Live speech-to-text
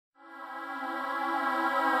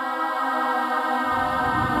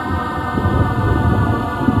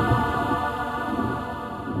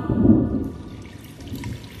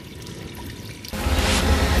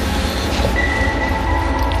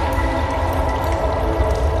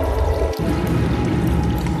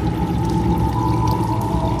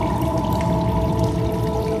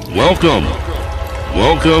Welcome.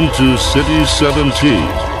 Welcome to City 17.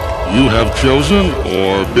 You have chosen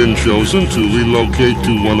or been chosen to relocate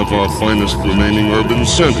to one of our finest remaining urban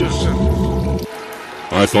centers.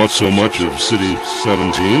 I thought so much of City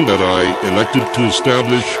 17 that I elected to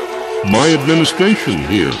establish my administration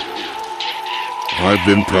here. I've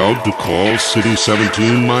been proud to call City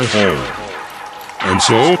 17 my home. And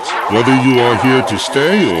so, whether you are here to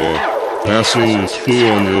stay or passing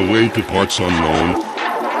through on your way to parts unknown,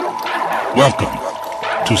 welcome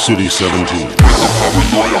to City 17. Bring the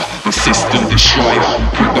paranoia, the system destroyer.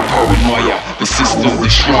 Bring the paranoia, the system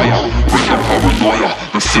destroyer. Bring the paranoia,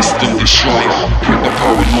 the system destroyer. Bring the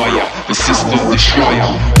paranoia, the system destroyer.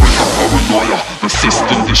 Bring the paranoia, the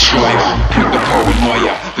system destroyer. Bring the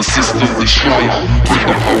paranoia, the system destroyer. Bring the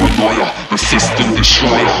paranoia, the system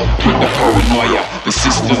destroyer. Bring the paranoia, the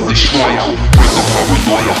system destroyer. Bring the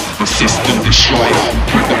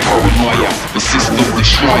paranoia, the system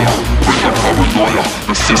destroyer. Bring the paranoia,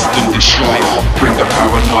 the system destroyer. Bring the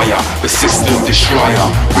paranoia, the system destroyer.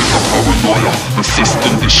 Bring the paranoia, the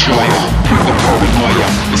system destroyer. Bring the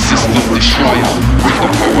paranoia, the system destroyer. Bring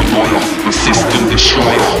the paranoia, the system destroyer. Bring the paranoia, the system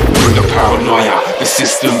destroyer. Bring the paranoia, the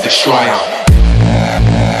system destroyer.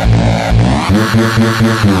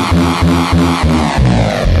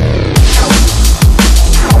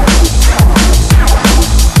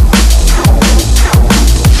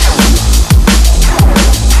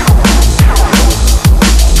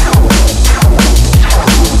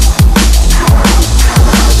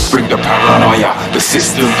 Bring the paranoia, the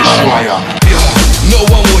system destroyer. No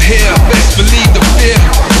one will hear, best believe the fear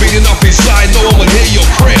beating up inside, no one will hear your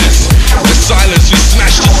prayers. The silence we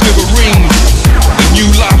smash to smithereens. The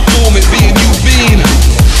new life form, it be a new being.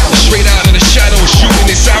 Straight out of the shadows, shooting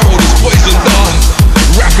this arrow, this poison dart.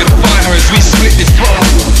 Rapid fire as we split this bar.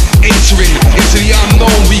 Entering into the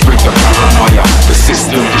unknown, we bring the paranoia, the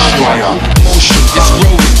system destroyer. Motion is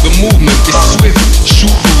growing, the movement is swift.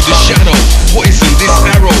 Shoot through the shadow, poison this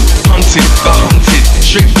arrow. Hunted, the hunted,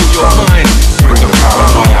 straight through your mind. Bring the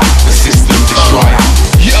paranoia, the system destroyer.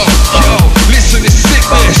 Yo, yo, listen to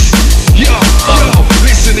sickness. Yo, yo,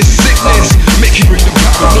 listen to sickness. Make it bring the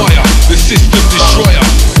paranoia, the system destroyer.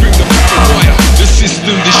 Bring the paranoia, the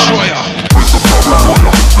system destroyer. Bring the paranoia,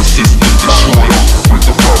 the system destroyer. Bring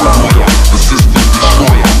the paranoia, the system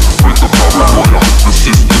destroyer. Bring the paranoia, the system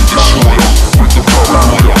destroyer. Bring the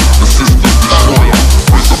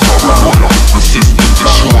paranoia, the system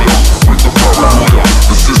destroyer. Bring the paranoia,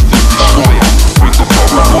 the system destroyer. Bring the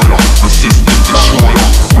paranoia, the system destroyer. Bring the paranoia, the system destroyer.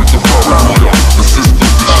 Bring the paranoia, the system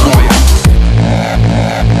destroyer.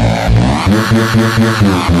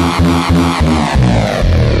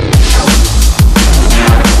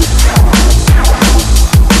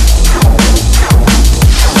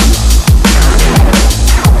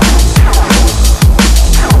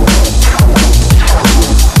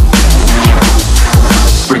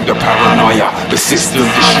 Bring the paranoia, the system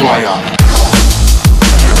destroyer.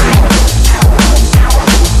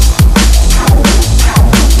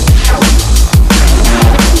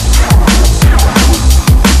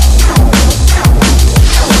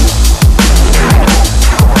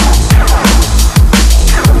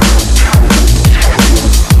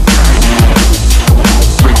 System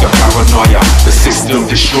destroyer. Bring the paranoia, the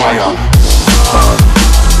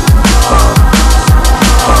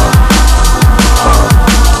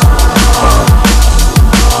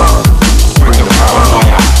system destroyer. Bring the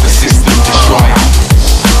paranoia, the system destroyer. Bring the paranoia, the system destroyer. Bring the paranoia, the system destroyer.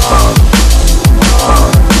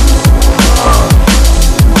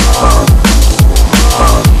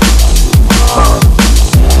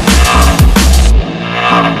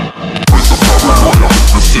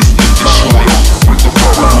 Bring the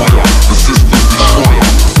paranoia, the system destroyer.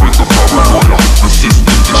 Bring the paranoia, the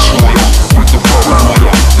system destroyer. Bring the paranoia, the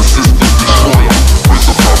system destroyer.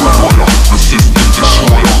 Bring the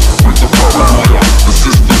paranoia, the system destroyer. Bring the paranoia, the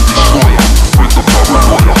system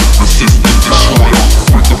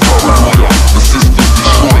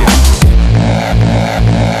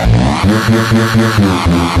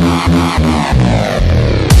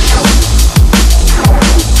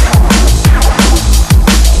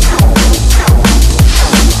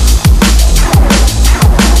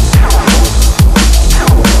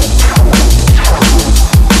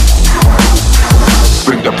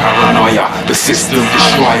Bring the paranoia, the system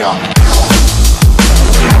destroyer.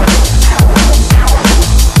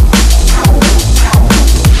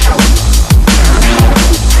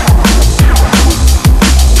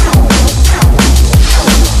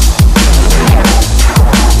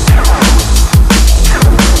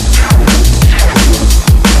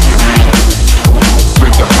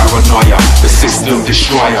 Bring the paranoia, the system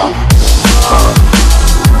destroyer.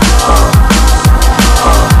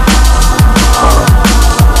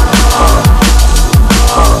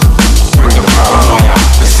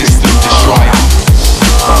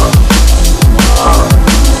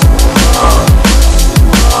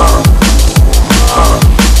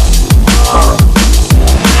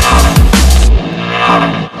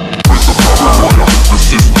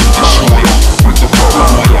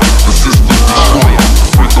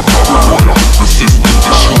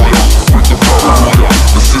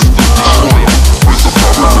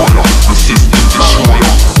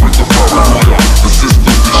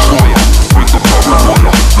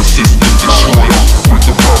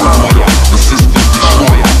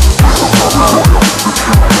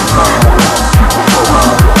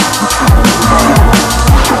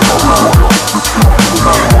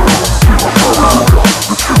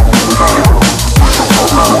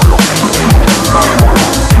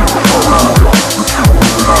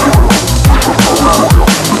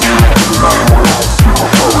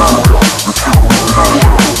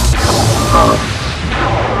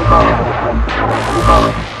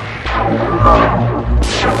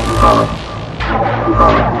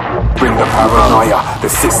 Bring the paranoia, the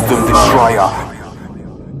system destroyer.